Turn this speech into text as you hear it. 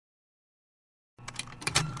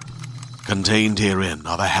Contained herein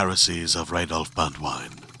are the heresies of Radolf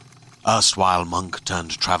Burntwine, erstwhile monk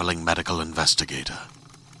turned traveling medical investigator.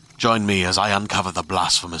 Join me as I uncover the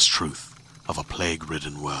blasphemous truth of a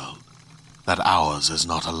plague-ridden world, that ours is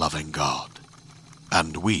not a loving God,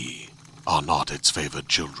 and we are not its favored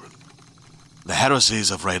children. The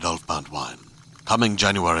heresies of Radolf Burntwine, coming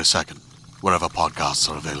January 2nd, wherever podcasts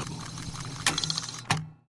are available.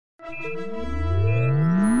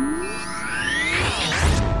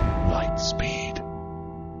 Lightspeed.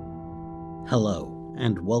 Hello,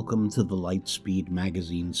 and welcome to the Lightspeed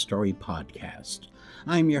Magazine Story Podcast.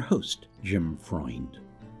 I'm your host, Jim Freund.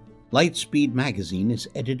 Lightspeed Magazine is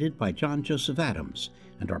edited by John Joseph Adams,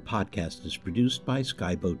 and our podcast is produced by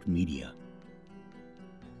Skyboat Media.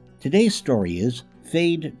 Today's story is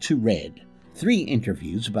Fade to Red, 3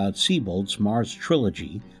 interviews about Sebold's Mars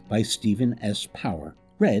Trilogy by Stephen S. Power,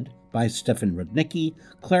 read by Stefan Rudnicki,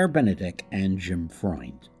 Claire Benedek, and Jim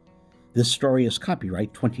Freund. This story is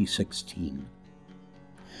copyright 2016.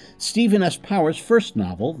 Stephen S. Power's first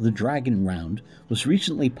novel, The Dragon Round, was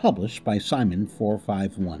recently published by Simon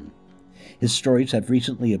 451. His stories have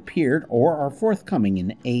recently appeared or are forthcoming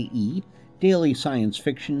in AE, Daily Science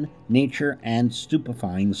Fiction, Nature, and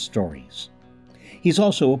Stupefying Stories. He's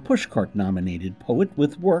also a Pushcart-nominated poet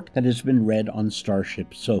with work that has been read on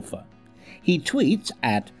Starship Sofa. He tweets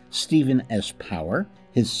at Stephen S. Power,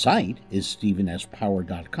 his site is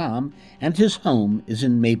stephenSpower.com, and his home is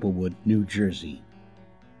in Maplewood, New Jersey.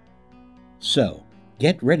 So,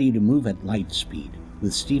 get ready to move at light speed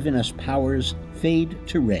with Stephen S. Power's Fade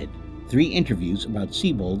to Red, 3 interviews about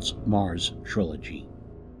Sebold's Mars Trilogy.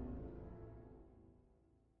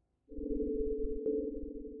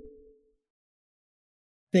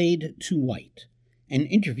 Fade to White, an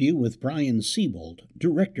interview with Brian Sebold,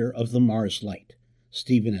 director of the Mars Light.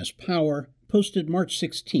 Stephen S. Power, posted March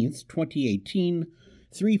 16, 2018,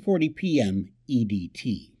 3:40 p.m.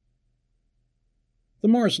 EDT. The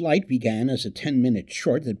Mars Light began as a 10-minute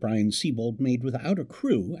short that Brian Sebold made without a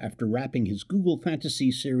crew after wrapping his Google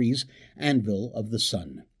fantasy series Anvil of the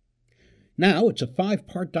Sun. Now it's a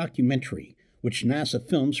 5-part documentary, which NASA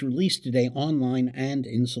Films released today online and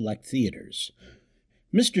in select theaters.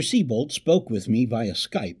 Mr. Sebold spoke with me via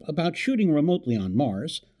Skype about shooting remotely on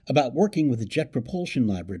Mars, about working with the Jet Propulsion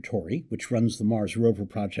Laboratory, which runs the Mars rover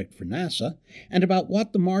project for NASA, and about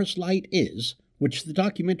what the Mars Light is, which the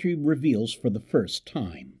documentary reveals for the first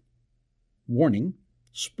time. Warning,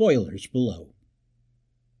 spoilers below.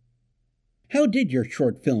 How did your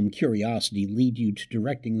short film Curiosity lead you to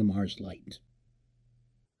directing the Mars Light?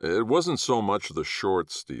 It wasn't so much the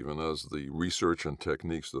short, Stephen, as the research and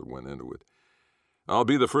techniques that went into it. I'll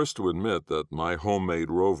be the first to admit that my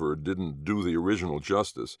homemade rover didn't do the original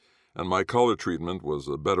justice, and my color treatment was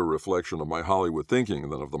a better reflection of my Hollywood thinking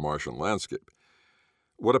than of the Martian landscape.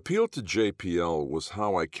 What appealed to JPL was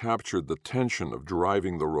how I captured the tension of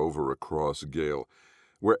driving the rover across Gale,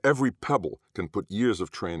 where every pebble can put years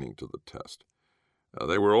of training to the test.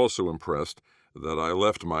 They were also impressed that I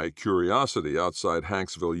left my Curiosity outside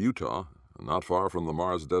Hanksville, Utah, not far from the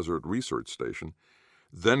Mars Desert Research Station,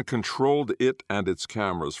 then controlled it and its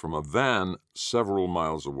cameras from a van several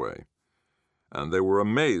miles away. And they were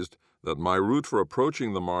amazed that my route for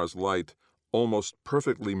approaching the Mars Light almost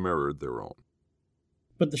perfectly mirrored their own.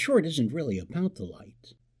 But the short isn't really about the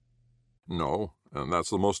light. No, and that's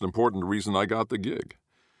the most important reason I got the gig.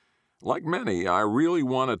 Like many, I really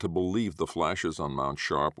wanted to believe the flashes on Mount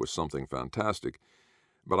Sharp was something fantastic,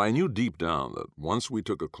 but I knew deep down that once we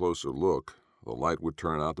took a closer look, the light would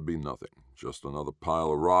turn out to be nothing, just another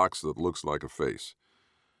pile of rocks that looks like a face.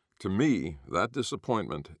 To me, that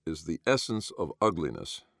disappointment is the essence of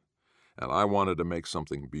ugliness, and I wanted to make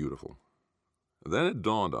something beautiful. Then it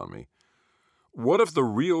dawned on me, what if the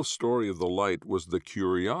real story of the light was the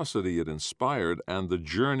curiosity it inspired and the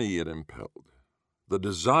journey it impelled? The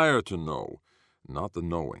desire to know, not the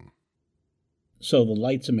knowing. So the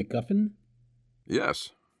light's a MacGuffin?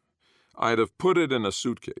 Yes. I'd have put it in a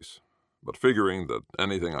suitcase, but figuring that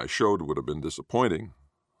anything I showed would have been disappointing,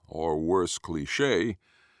 or worse, cliché,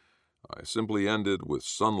 I simply ended with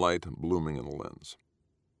sunlight blooming in the lens.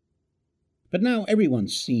 But now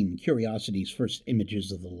everyone's seen Curiosity's first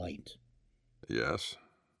images of the light. Yes,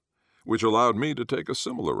 which allowed me to take a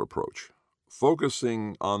similar approach,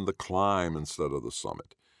 focusing on the climb instead of the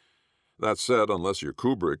summit. That said, unless you're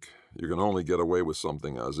Kubrick, you can only get away with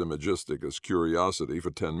something as imagistic as Curiosity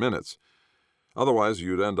for 10 minutes. Otherwise,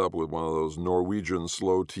 you'd end up with one of those Norwegian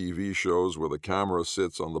slow TV shows where the camera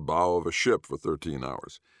sits on the bow of a ship for 13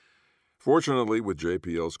 hours. Fortunately, with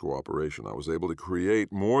JPL's cooperation, I was able to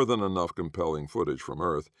create more than enough compelling footage from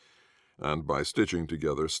Earth, and by stitching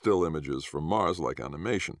together still images from Mars like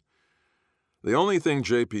animation. The only thing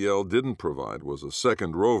JPL didn't provide was a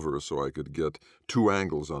second rover so I could get 2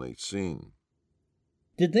 angles on each scene.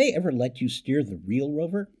 Did they ever let you steer the real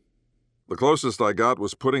rover? The closest I got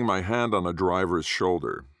was putting my hand on a driver's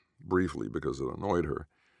shoulder, briefly because it annoyed her.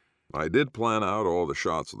 I did plan out all the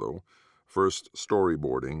shots, though, first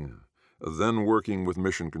storyboarding, then working with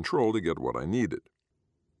Mission Control to get what I needed.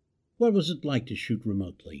 What was it like to shoot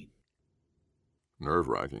remotely?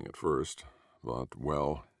 Nerve-wracking at first, but,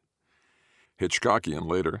 well, Hitchcockian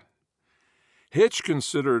later. Hitch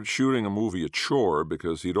considered shooting a movie a chore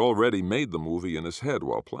because he'd already made the movie in his head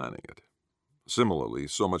while planning it. Similarly,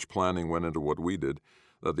 so much planning went into what we did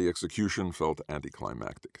that the execution felt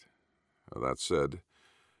anticlimactic. That said,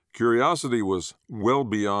 Curiosity was well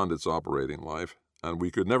beyond its operating life, and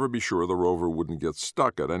we could never be sure the rover wouldn't get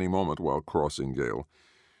stuck at any moment while crossing Gale.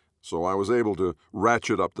 So I was able to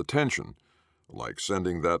ratchet up the tension, like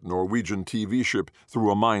sending that Norwegian TV ship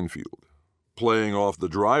through a minefield. Playing off the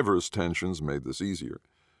driver's tensions made this easier.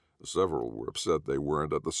 Several were upset they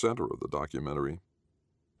weren't at the center of the documentary.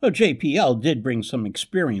 Well, JPL did bring some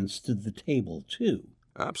experience to the table, too.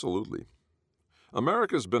 Absolutely.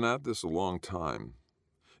 America's been at this a long time.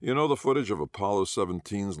 You know the footage of Apollo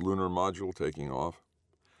 17's lunar module taking off?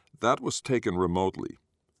 That was taken remotely.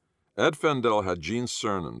 Ed Fendell had Gene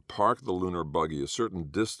Cernan park the lunar buggy a certain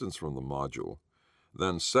distance from the module.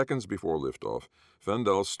 Then, seconds before liftoff,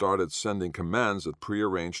 Fendell started sending commands at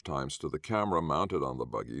prearranged times to the camera mounted on the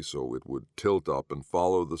buggy so it would tilt up and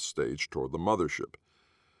follow the stage toward the mothership.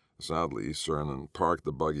 Sadly, Cernan parked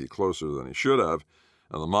the buggy closer than he should have,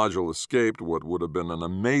 and the module escaped what would have been an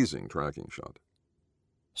amazing tracking shot.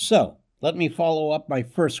 So, let me follow up my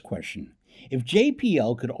first question. If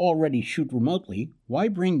JPL could already shoot remotely, why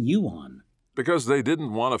bring you on? Because they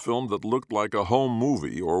didn't want a film that looked like a home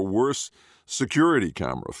movie or, worse, security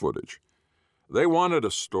camera footage. They wanted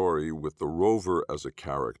a story with the rover as a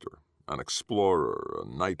character, an explorer,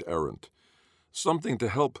 a knight-errant, something to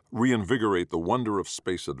help reinvigorate the wonder of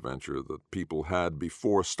space adventure that people had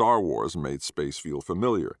before Star Wars made space feel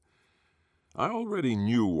familiar. I already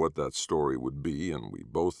knew what that story would be, and we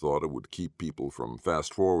both thought it would keep people from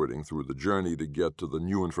fast-forwarding through the journey to get to the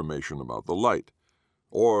new information about the light.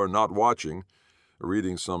 Or not watching,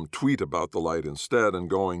 reading some tweet about the light instead and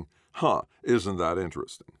going, isn't that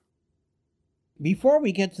interesting? Before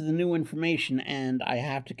we get to the new information, and I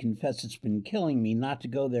have to confess it's been killing me not to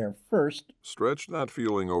go there first. Stretch that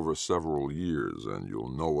feeling over several years, and you'll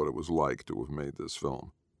know what it was like to have made this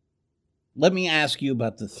film. Let me ask you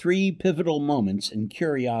about the 3 pivotal moments in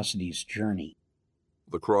Curiosity's journey.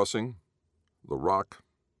 The crossing, the rock,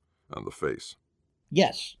 and the face.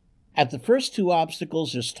 Yes. At the first 2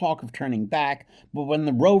 obstacles, there's talk of turning back, but when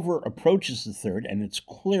the rover approaches the third, and it's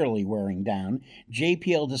clearly wearing down,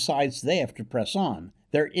 JPL decides they have to press on.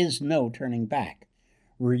 There is no turning back.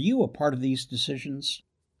 Were you a part of these decisions?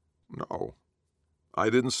 No. I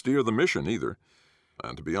didn't steer the mission either.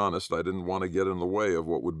 And to be honest, I didn't want to get in the way of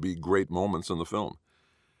what would be great moments in the film.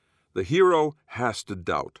 The hero has to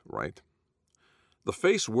doubt, right? The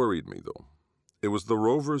face worried me, though. It was the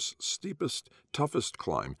rover's steepest, toughest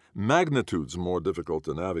climb, magnitudes more difficult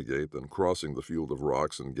to navigate than crossing the field of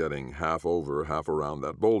rocks and getting half over, half around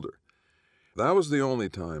that boulder. That was the only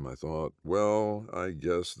time I thought, well, I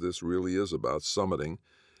guess this really is about summiting,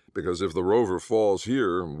 because if the rover falls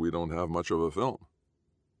here, we don't have much of a film.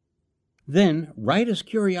 Then, right as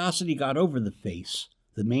Curiosity got over the face,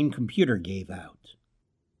 the main computer gave out.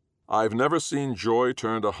 I've never seen joy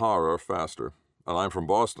turn to horror faster, and I'm from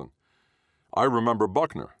Boston. I remember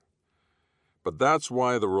Buckner. But that's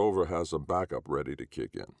why the rover has a backup ready to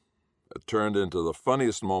kick in. It turned into the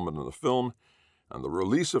funniest moment in the film, and the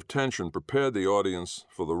release of tension prepared the audience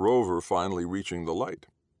for the rover finally reaching the light.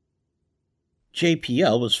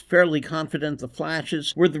 JPL was fairly confident the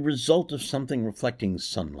flashes were the result of something reflecting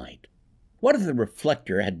sunlight. What if the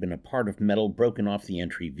reflector had been a part of metal broken off the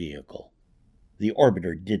entry vehicle? The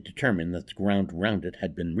orbiter did determine that the ground around it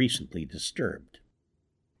had been recently disturbed.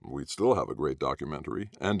 We'd still have a great documentary,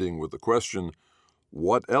 ending with the question,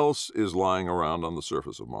 what else is lying around on the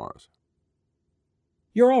surface of Mars?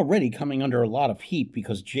 You're already coming under a lot of heat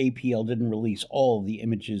because JPL didn't release all the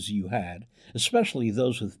images you had, especially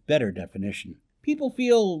those with better definition. People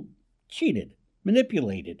feel cheated,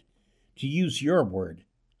 manipulated. To use your word,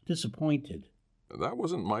 disappointed. That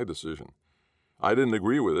wasn't my decision. I didn't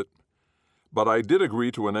agree with it, but I did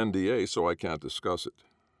agree to an NDA, so I can't discuss it.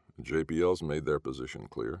 JPL's made their position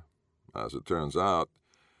clear. As it turns out,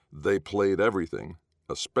 they played everything,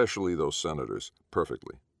 especially those senators,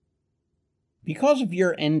 perfectly. Because of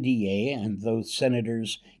your NDA and those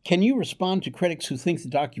senators, can you respond to critics who think the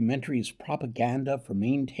documentary is propaganda for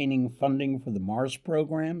maintaining funding for the Mars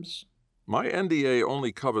programs? My NDA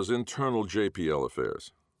only covers internal JPL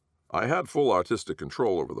affairs. I had full artistic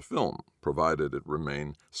control over the film, provided it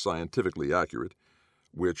remained scientifically accurate,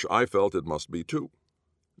 which I felt it must be too.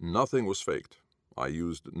 Nothing was faked. I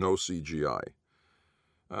used no CGI.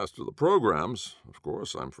 As to the programs, of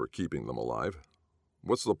course, I'm for keeping them alive.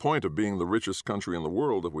 What's the point of being the richest country in the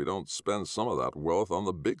world if we don't spend some of that wealth on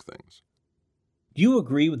the big things? Do you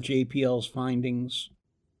agree with JPL's findings?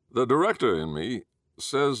 The director in me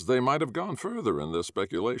says they might have gone further in their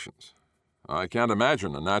speculations. I can't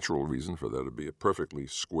imagine a natural reason for there to be a perfectly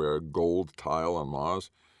square gold tile on Mars.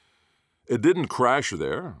 It didn't crash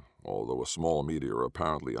there, although a small meteor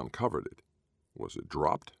apparently uncovered it. Was it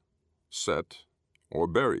dropped, set, or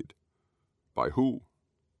buried? By who?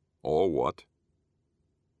 Or what?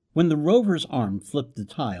 When the rover's arm flipped the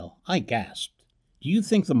tile, I gasped. Do you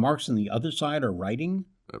think the marks on the other side are writing?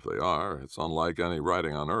 If they are, it's unlike any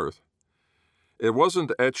writing on Earth. It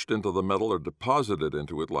wasn't etched into the metal or deposited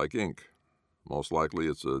into it like ink. Most likely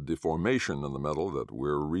it's a deformation in the metal that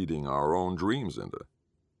we're reading our own dreams into.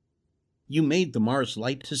 You made the Mars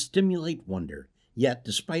light to stimulate wonder, yet,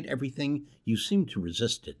 despite everything, you seem to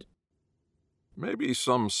resist it. Maybe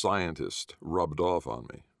some scientist rubbed off on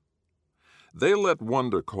me. They let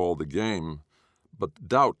wonder call the game, but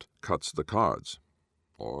doubt cuts the cards.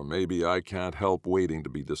 Or maybe I can't help waiting to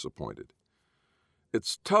be disappointed.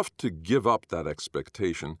 It's tough to give up that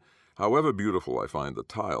expectation, however beautiful I find the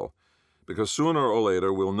tile, because sooner or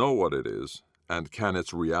later we'll know what it is, and can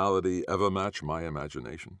its reality ever match my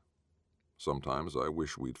imagination? Sometimes I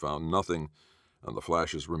wish we'd found nothing and the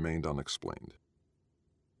flashes remained unexplained.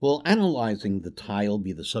 Will analyzing the tile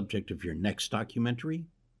be the subject of your next documentary?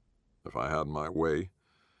 If I had my way,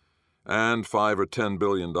 and $5 or $10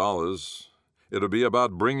 billion, it'd be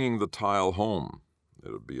about bringing the tile home.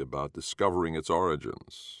 It'd be about discovering its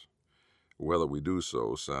origins. Whether we do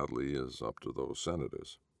so, sadly, is up to those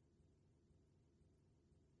senators.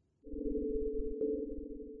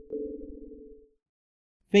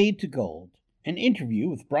 Fade to Gold, an interview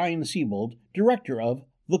with Brian Sebold, director of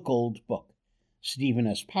The Gold Book. Stephen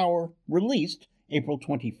S. Power, released April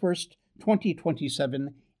 21st,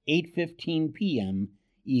 2027, 8:15 p.m.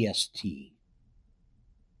 EST.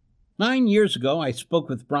 9 years ago, I spoke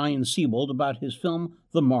with Brian Sebold about his film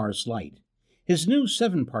The Mars Light. His new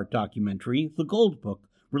 7-part documentary, The Gold Book,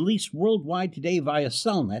 released worldwide today via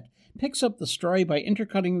Cellnet, picks up the story by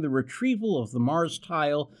intercutting the retrieval of the Mars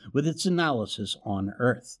tile with its analysis on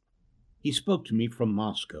Earth. He spoke to me from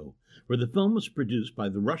Moscow, where the film was produced by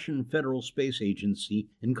the Russian Federal Space Agency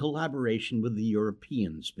in collaboration with the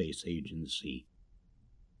European Space Agency.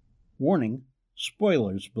 Warning,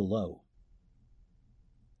 spoilers below.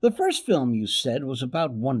 The first film you said was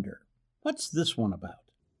about wonder. What's this one about?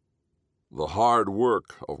 The hard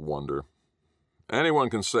work of wonder. Anyone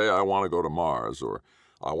can say, I want to go to Mars, or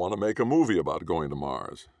I want to make a movie about going to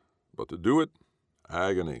Mars. But to do it,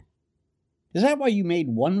 agony. Is that why you made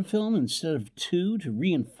one film instead of two to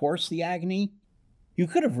reinforce the agony? You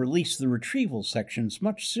could have released the retrieval sections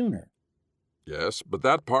much sooner. Yes, but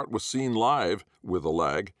that part was seen live with a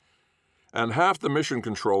lag, and half the mission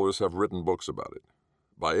controllers have written books about it.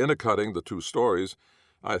 By intercutting the two stories,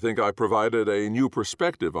 I think I provided a new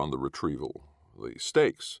perspective on the retrieval, the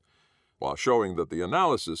stakes, while showing that the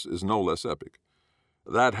analysis is no less epic.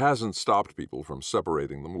 That hasn't stopped people from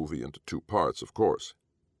separating the movie into two parts, of course.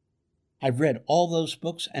 I've read all those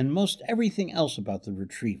books and most everything else about the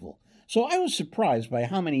retrieval, so I was surprised by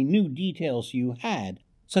how many new details you had,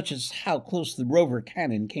 such as how close the rover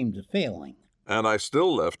cannon came to failing. And I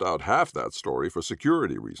still left out half that story for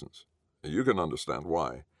security reasons. You can understand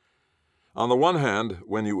why. On the one hand,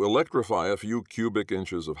 when you electrify a few cubic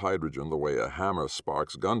inches of hydrogen the way a hammer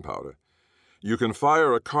sparks gunpowder, you can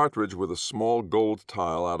fire a cartridge with a small gold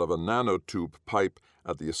tile out of a nanotube pipe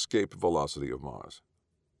at the escape velocity of Mars.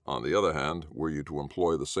 On the other hand, were you to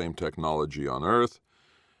employ the same technology on Earth,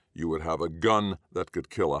 you would have a gun that could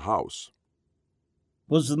kill a house.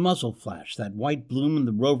 Was the muzzle flash, that white bloom in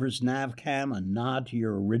the rover's nav cam, a nod to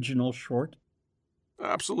your original short?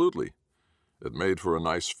 Absolutely. It made for a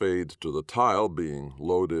nice fade to the tile being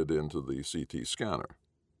loaded into the CT scanner.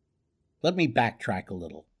 Let me backtrack a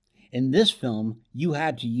little. In this film, you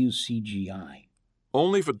had to use CGI.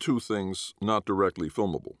 Only for two things not directly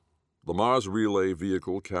filmable. The Mars relay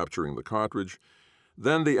vehicle capturing the cartridge,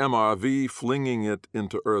 then the MRV flinging it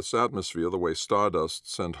into Earth's atmosphere the way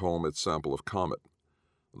stardust sent home its sample of comet.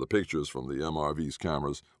 The pictures from the MRV's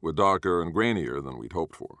cameras were darker and grainier than we'd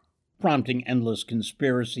hoped for. Prompting endless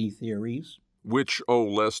conspiracy theories. which owe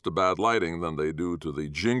less to bad lighting than they do to the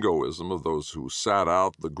jingoism of those who sat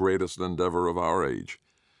out the greatest endeavor of our age.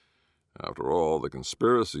 After all, the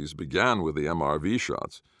conspiracies began with the MRV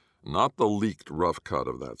shots, not the leaked rough cut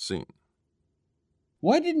of that scene.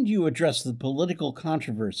 Why didn't you address the political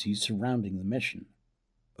controversies surrounding the mission?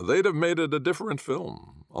 They'd have made it a different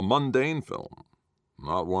film, a mundane film,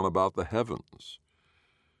 not one about the heavens.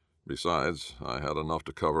 Besides, I had enough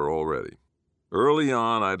to cover already. Early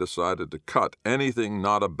on, I decided to cut anything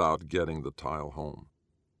not about getting the tile home.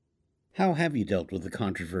 How have you dealt with the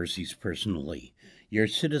controversies personally? Your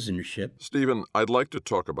citizenship? Stephen, I'd like to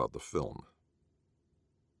talk about the film.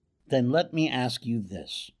 Then let me ask you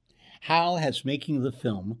this. How has making the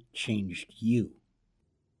film changed you?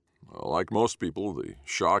 Well, like most people, the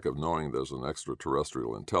shock of knowing there's an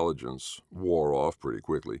extraterrestrial intelligence wore off pretty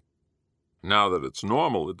quickly. Now that it's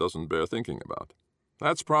normal, it doesn't bear thinking about.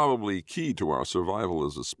 That's probably key to our survival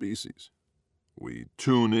as a species. We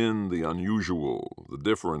tune in the unusual, the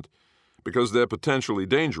different, because they're potentially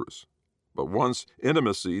dangerous. But once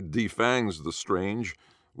intimacy defangs the strange,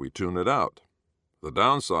 we tune it out. The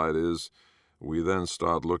downside is we then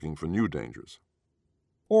start looking for new dangers.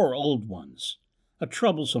 Or old ones. A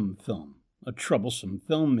troublesome film. A troublesome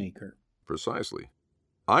filmmaker. Precisely.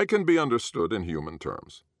 I can be understood in human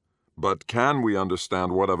terms. But can we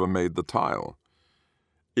understand whatever made the tile?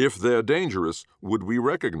 If they're dangerous, would we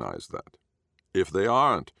recognize that? If they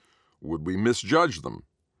aren't, would we misjudge them?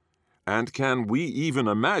 And can we even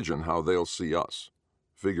imagine how they'll see us,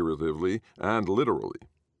 figuratively and literally?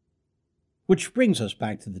 Which brings us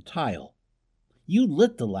back to the tile. You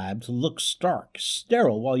lit the lab to look stark,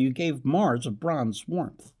 sterile, while you gave Mars a bronze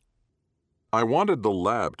warmth. I wanted the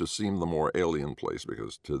lab to seem the more alien place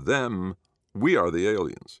because to them, we are the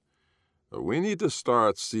aliens. We need to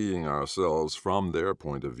start seeing ourselves from their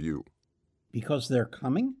point of view. Because they're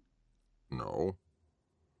coming? No.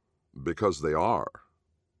 Because they are.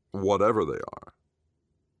 Whatever they are.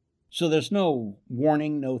 So there's no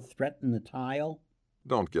warning, no threat in the tile?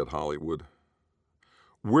 Don't get Hollywood.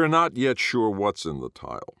 We're not yet sure what's in the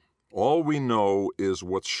tile. All we know is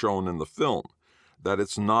what's shown in the film, that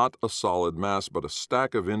it's not a solid mass but a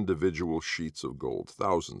stack of individual sheets of gold,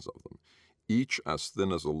 thousands of them, each as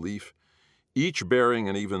thin as a leaf, each bearing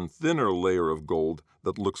an even thinner layer of gold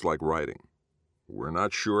that looks like writing. We're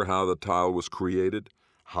not sure how the tile was created,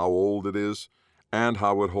 how old it is, and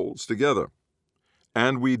how it holds together.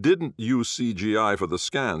 And we didn't use CGI for the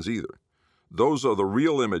scans either. Those are the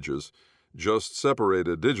real images, just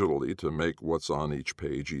separated digitally to make what's on each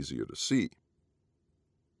page easier to see.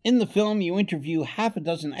 In the film, you interview half a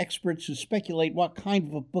dozen experts who speculate what kind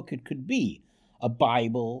of a book it could be. A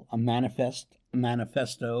Bible, a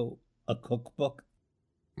manifesto, a cookbook.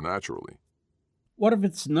 Naturally. What if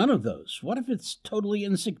it's none of those? What if it's totally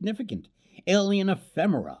insignificant? Alien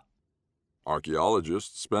ephemera?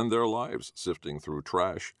 Archaeologists spend their lives sifting through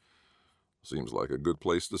trash. Seems like a good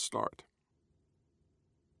place to start.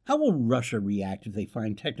 How will Russia react if they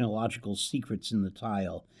find technological secrets in the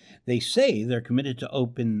tile? They say they're committed to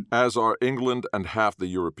open... As are England and half the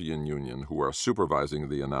European Union, who are supervising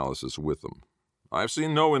the analysis with them. I've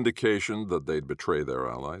seen no indication that they'd betray their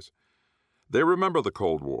allies. They remember the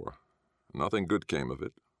Cold War. Nothing good came of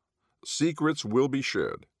it. Secrets will be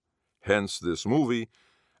shared. Hence this movie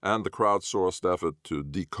and the crowdsourced effort to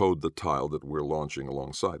decode the tile that we're launching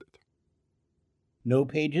alongside it. No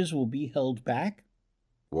pages will be held back?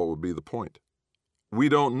 What would be the point? We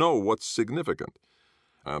don't know what's significant.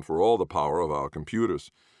 And for all the power of our computers,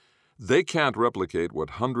 they can't replicate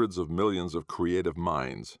what hundreds of millions of creative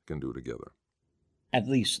minds can do together. At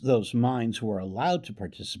least those minds who are allowed to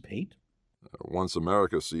participate. Once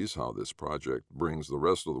America sees how this project brings the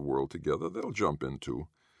rest of the world together, they'll jump in too.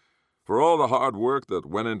 For all the hard work that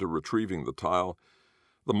went into retrieving the tile,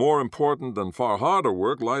 the more important and far harder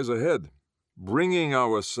work lies ahead. Bringing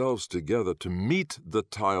ourselves together to meet the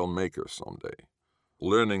tile maker someday.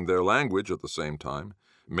 Learning their language at the same time,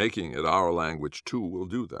 making it our language too, will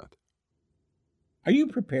do that. Are you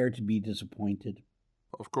prepared to be disappointed?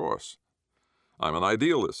 Of course. I'm an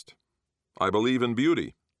idealist. I believe in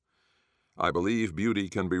beauty. I believe beauty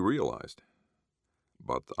can be realized.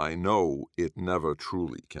 But I know it never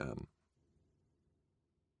truly can.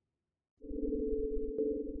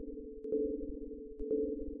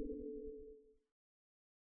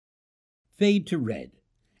 Fade to Red,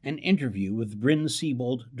 an interview with Bryn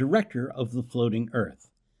Sebold, director of The Floating Earth.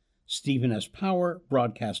 Stephen S. Power,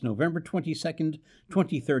 broadcast November 22nd,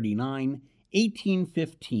 2039,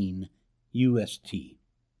 1815, UST.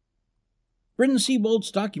 Bryn Sebold's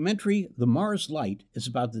documentary, The Mars Light, is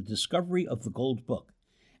about the discovery of the Gold Book,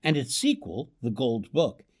 and its sequel, The Gold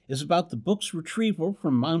Book, is about the book's retrieval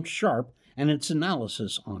from Mount Sharp and its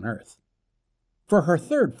analysis on Earth. For her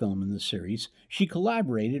third film in the series, she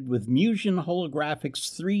collaborated with Musion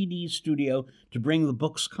Holographics 3D studio to bring the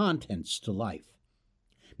book's contents to life.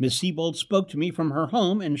 Ms. Sebold spoke to me from her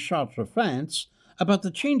home in Chartres, France, about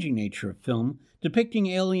the changing nature of film, depicting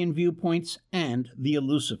alien viewpoints and the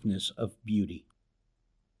elusiveness of beauty.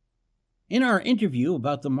 In our interview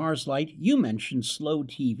about the Mars Light, you mentioned slow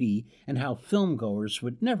TV and how filmgoers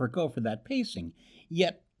would never go for that pacing,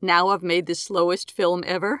 yet... Now I've made the slowest film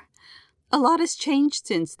ever. A lot has changed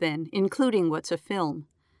since then, including what's a film.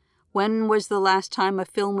 When was the last time a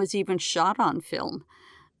film was even shot on film?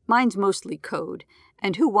 Mine's mostly code,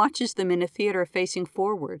 and who watches them in a theater facing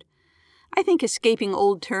forward? I think escaping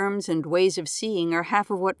old terms and ways of seeing are half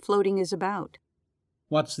of what floating is about.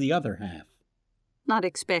 What's the other half? Not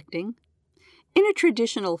expecting. In a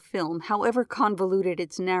traditional film, however convoluted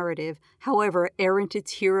its narrative, however errant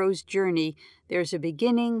its hero's journey, there's a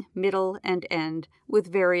beginning, middle, and end, with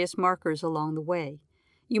various markers along the way.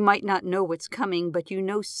 You might not know what's coming, but you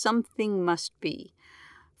know something must be.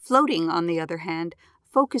 Floating, on the other hand,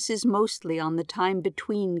 focuses mostly on the time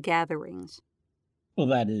between gatherings. Well,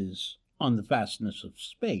 that is, on the vastness of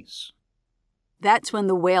space. That's when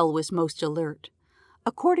the whale was most alert.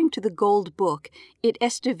 According to the Gold Book, it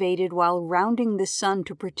estivated while rounding the sun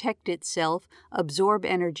to protect itself, absorb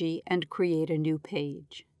energy, and create a new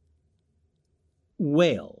page.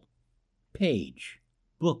 Whale, page,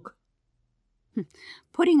 book.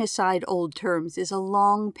 Putting aside old terms is a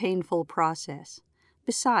long, painful process.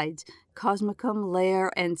 Besides, cosmicum,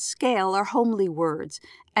 layer, and scale are homely words,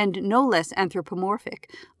 and no less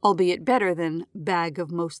anthropomorphic, albeit better than bag of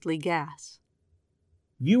mostly gas.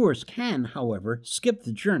 Viewers can, however, skip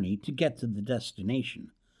the journey to get to the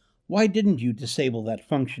destination. Why didn't you disable that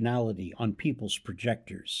functionality on people's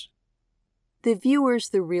projectors? The viewer's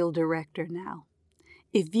the real director now.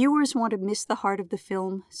 If viewers want to miss the heart of the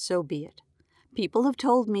film, so be it. People have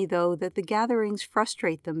told me, though, that the gatherings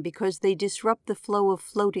frustrate them because they disrupt the flow of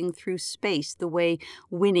floating through space the way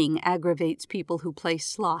winning aggravates people who play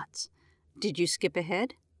slots. Did you skip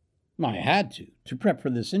ahead? I had to prep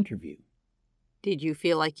for this interview. Did you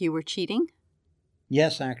feel like you were cheating?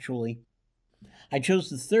 Yes, actually. I chose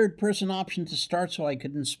the third-person option to start so I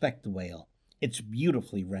could inspect the whale. It's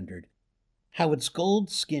beautifully rendered. How its gold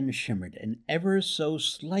skin shimmered and ever so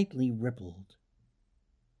slightly rippled.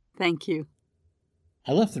 Thank you.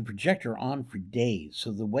 I left the projector on for days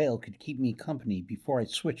so the whale could keep me company before I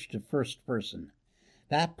switched to first person.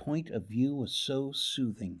 That point of view was so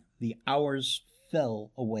soothing. The hours fell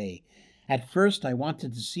away. At first, I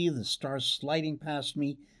wanted to see the stars sliding past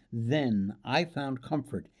me. Then I found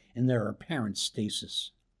comfort in their apparent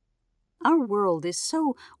stasis. Our world is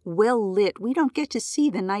so well lit, we don't get to see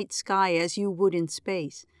the night sky as you would in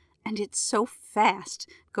space. And it's so fast,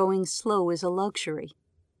 going slow is a luxury.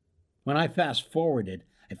 When I fast-forwarded,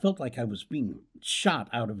 I felt like I was being shot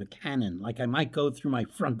out of a cannon, like I might go through my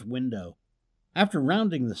front window. After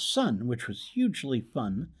rounding the sun, which was hugely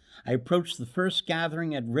fun, I approached the first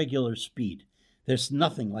gathering at regular speed. There's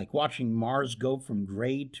nothing like watching Mars go from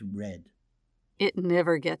gray to red. It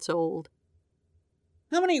never gets old.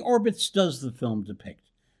 How many orbits does the film depict?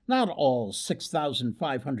 Not all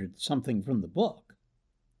 6,500-something from the book.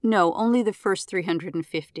 No, only the first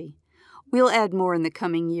 350. We'll add more in the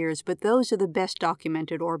coming years, but those are the best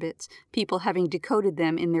documented orbits, people having decoded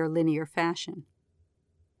them in their linear fashion.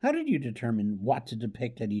 How did you determine what to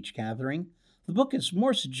depict at each gathering? The book is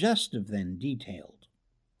more suggestive than detailed.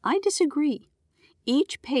 I disagree.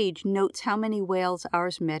 Each page notes how many whales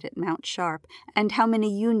ours met at Mount Sharp and how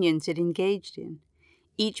many unions it engaged in.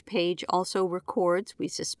 Each page also records, we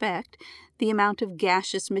suspect, the amount of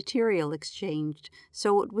gaseous material exchanged,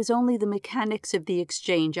 so it was only the mechanics of the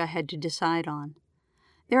exchange I had to decide on.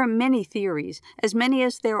 There are many theories, as many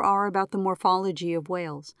as there are about the morphology of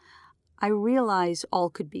whales. I realize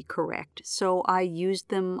all could be correct, so I used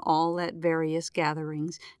them all at various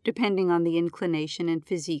gatherings, depending on the inclination and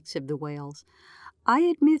physiques of the whales. I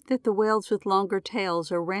admit that the whales with longer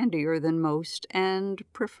tails are randier than most, and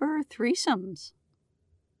prefer threesomes.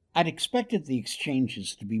 I'd expected the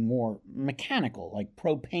exchanges to be more mechanical, like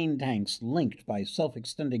propane tanks linked by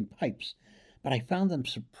self-extending pipes, but I found them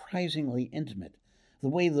surprisingly intimate, the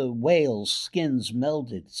way the whales' skins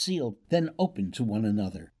melded, sealed, then opened to one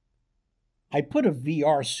another. I put a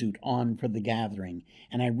VR suit on for the gathering,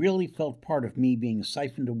 and I really felt part of me being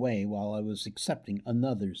siphoned away while I was accepting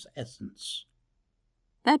another's essence.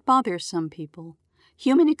 That bothers some people.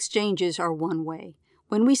 Human exchanges are one way.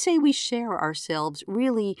 When we say we share ourselves,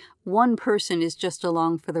 really, one person is just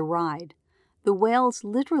along for the ride. The whales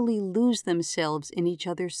literally lose themselves in each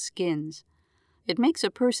other's skins. It makes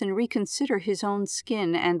a person reconsider his own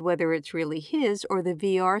skin and whether it's really his or the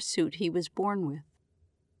VR suit he was born with.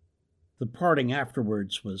 The parting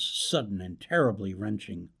afterwards was sudden and terribly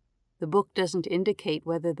wrenching. The book doesn't indicate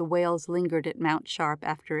whether the whales lingered at Mount Sharp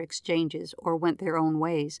after exchanges or went their own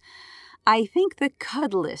ways. I think the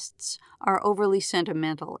cuddlists are overly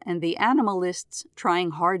sentimental and the animalists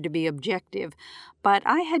trying hard to be objective, but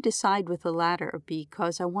I had to side with the latter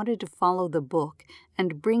because I wanted to follow the book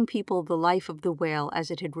and bring people the life of the whale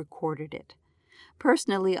as it had recorded it.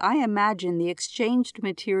 Personally, I imagine the exchanged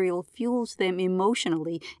material fuels them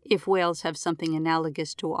emotionally, if whales have something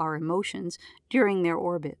analogous to our emotions, during their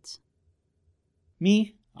orbits.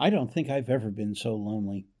 Me, I don't think I've ever been so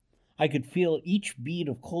lonely. I could feel each bead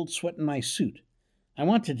of cold sweat in my suit. I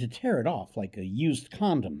wanted to tear it off like a used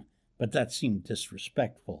condom, but that seemed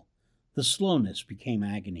disrespectful. The slowness became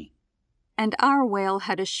agony. And our whale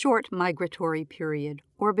had a short migratory period,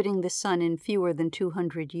 orbiting the sun in fewer than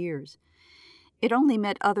 200 years. It only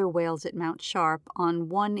met other whales at Mount Sharp on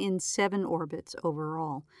 1 in 7 orbits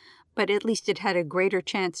overall, but at least it had a greater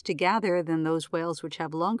chance to gather than those whales which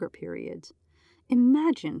have longer periods.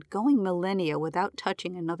 Imagine going millennia without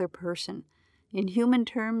touching another person. In human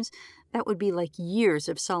terms, that would be like years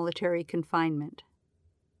of solitary confinement.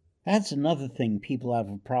 That's another thing people have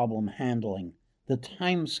a problem handling, the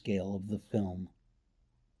time scale of the film.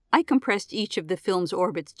 I compressed each of the film's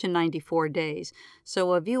orbits to 94 days,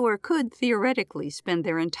 so a viewer could theoretically spend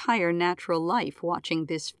their entire natural life watching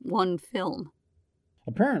this one film.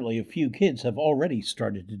 Apparently, a few kids have already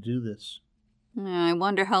started to do this. I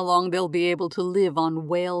wonder how long they'll be able to live on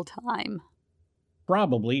whale time.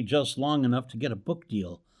 Probably just long enough to get a book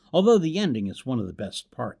deal, although the ending is one of the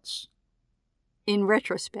best parts. In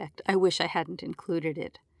retrospect, I wish I hadn't included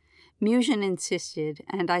it. Musion insisted,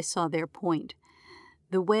 and I saw their point.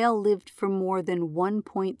 The whale lived for more than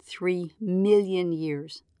 1.3 million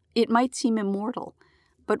years. It might seem immortal,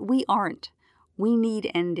 but we aren't. We need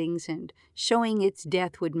endings, and showing its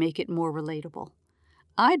death would make it more relatable.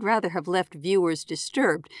 I'd rather have left viewers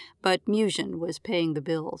disturbed, but Musion was paying the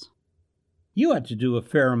bills. You had to do a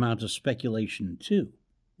fair amount of speculation, too.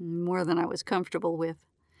 More than I was comfortable with.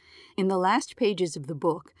 In the last pages of the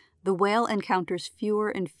book, the whale encounters fewer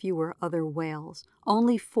and fewer other whales,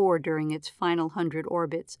 only 4 during its final 100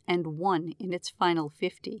 orbits and 1 in its final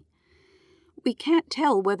 50. We can't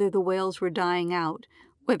tell whether the whales were dying out,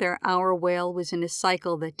 whether our whale was in a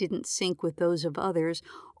cycle that didn't sync with those of others,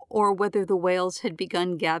 or whether the whales had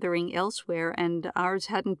begun gathering elsewhere and ours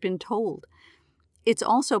hadn't been told. It's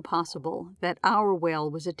also possible that our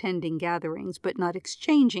whale was attending gatherings but not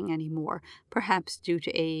exchanging anymore, perhaps due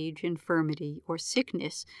to age, infirmity, or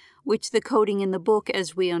sickness, which the coding in the book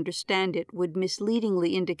as we understand it would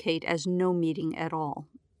misleadingly indicate as no meeting at all.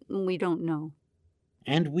 We don't know.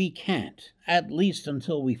 And we can't, at least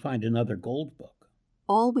until we find another gold book.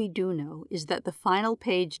 All we do know is that the final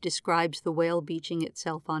page describes the whale beaching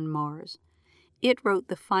itself on Mars. It wrote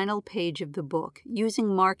the final page of the book,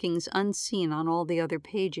 using markings unseen on all the other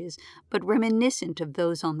pages, but reminiscent of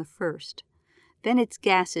those on the first. Then its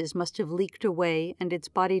gases must have leaked away and its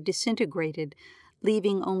body disintegrated,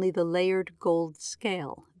 leaving only the layered gold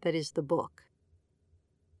scale that is the book.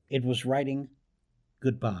 It was writing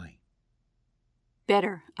goodbye.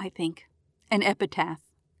 Better, I think. An epitaph.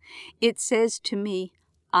 It says to me,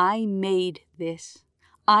 I made this.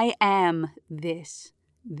 I am this.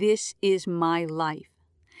 This is my life.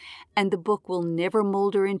 And the book will never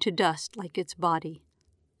molder into dust like its body.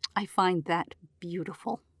 I find that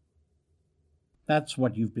beautiful. That's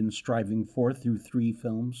what you've been striving for through 3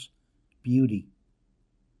 films. Beauty.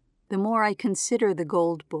 The more I consider the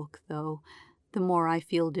gold book, though, the more I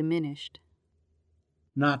feel diminished.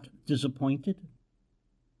 Not disappointed?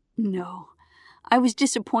 No. I was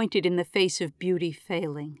disappointed in the face of beauty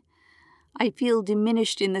failing. I feel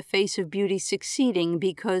diminished in the face of beauty succeeding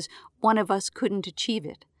because one of us couldn't achieve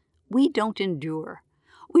it. We don't endure.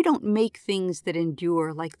 We don't make things that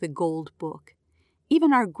endure like the gold book.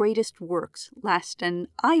 Even our greatest works last an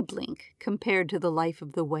eye blink compared to the life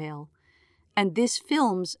of the whale. And this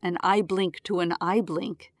film's an eye blink to an eye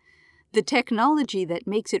blink. The technology that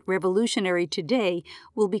makes it revolutionary today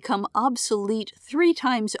will become obsolete 3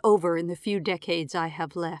 times over in the few decades I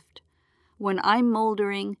have left. When I'm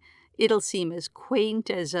moldering, it'll seem as quaint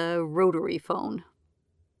as a rotary phone.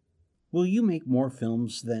 Will you make more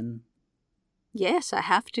films then? Yes, I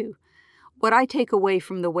have to. What I take away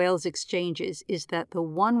from the whales' exchanges is that the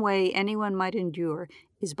one way anyone might endure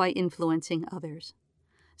is by influencing others.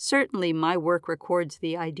 Certainly my work records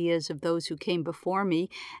the ideas of those who came before me,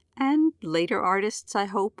 and later artists, I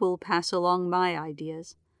hope, will pass along my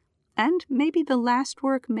ideas. And maybe the last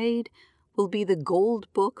work made will be the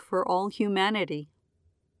gold book for all humanity.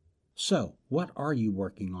 So, what are you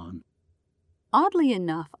working on? Oddly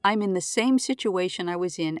enough, I'm in the same situation I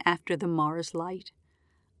was in after the Mars light.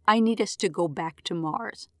 I need us to go back to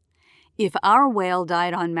Mars. If our whale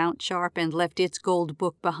died on Mount Sharp and left its gold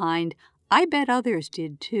book behind, I bet others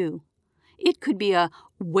did too. It could be a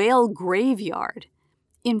whale graveyard.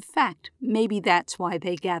 In fact, maybe that's why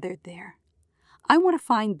they gathered there. I want to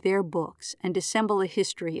find their books and assemble a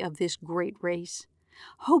history of this great race.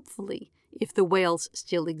 Hopefully, if the whales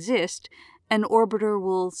still exist, an orbiter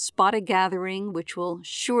will spot a gathering which will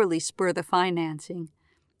surely spur the financing.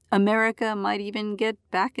 America might even get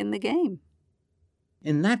back in the game.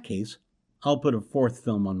 In that case, I'll put a fourth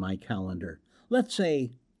film on my calendar. Let's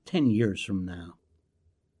say 10 years from now.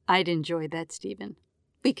 I'd enjoy that, Stephen.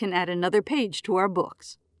 We can add another page to our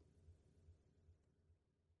books.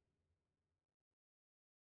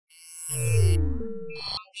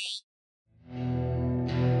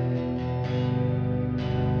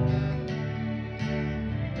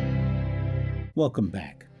 Welcome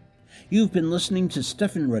back. You've been listening to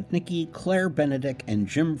Stefan Rudnicki, Claire Benedict, and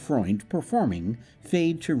Jim Freund performing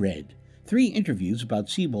Fade to Red, 3 interviews about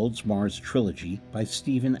Sebold's Mars Trilogy by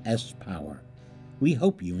Stephen S. Power. We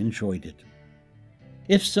hope you enjoyed it.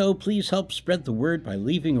 If so, please help spread the word by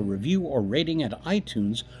leaving a review or rating at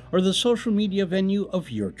iTunes or the social media venue of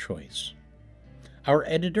your choice. Our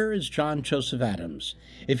editor is John Joseph Adams.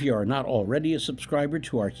 If you are not already a subscriber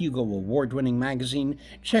to our Hugo Award-winning magazine,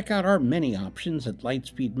 check out our many options at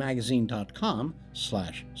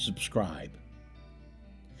lightspeedmagazine.com/subscribe.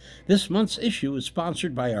 This month's issue is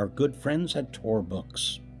sponsored by our good friends at Tor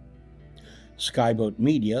Books. Skyboat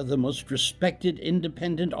Media, the most respected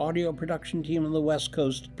independent audio production team on the West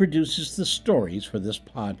Coast, produces the stories for this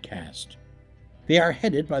podcast. They are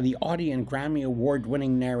headed by the Audie and Grammy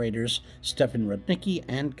Award-winning narrators Stefan Rudnicki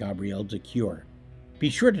and Gabrielle DeCure. Be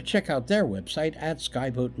sure to check out their website at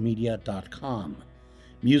skyboatmedia.com.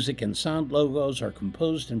 Music and sound logos are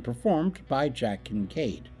composed and performed by Jack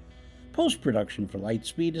Kincaid. Post-production for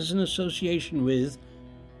Lightspeed is in association with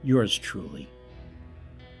yours truly.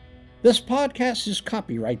 This podcast is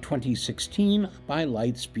copyright 2016 by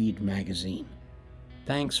Lightspeed Magazine.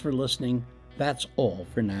 Thanks for listening. That's all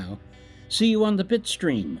for now. See you on the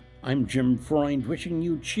Bitstream. I'm Jim Freund wishing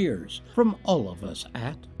you cheers from all of us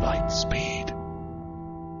at Lightspeed.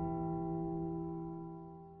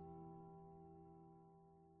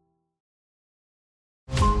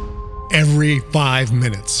 Every 5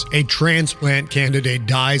 minutes, a transplant candidate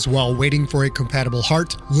dies while waiting for a compatible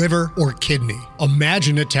heart, liver, or kidney.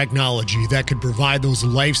 Imagine a technology that could provide those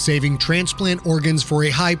life-saving transplant organs for a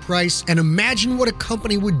high price, and imagine what a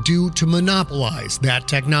company would do to monopolize that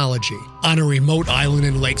technology. On a remote island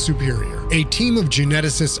in Lake Superior, a team of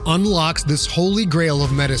geneticists unlocks this holy grail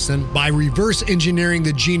of medicine by reverse engineering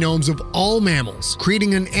the genomes of all mammals,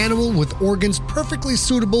 creating an animal with organs perfectly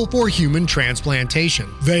suitable for human transplantation.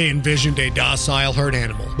 They envisioned a docile herd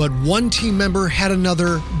animal, but one team member had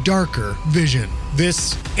another, darker vision.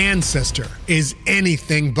 This ancestor is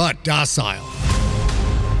anything but docile.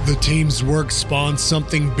 The team's work spawned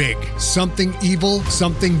something big, something evil,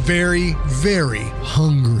 something very, very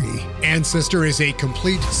hungry. Ancestor is a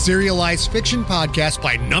complete serialized fiction podcast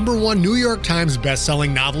by #1 New York Times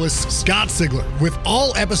bestselling novelist Scott Sigler, with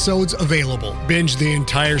all episodes available. Binge the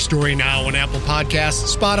entire story now on Apple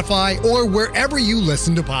Podcasts, Spotify, or wherever you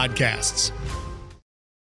listen to podcasts.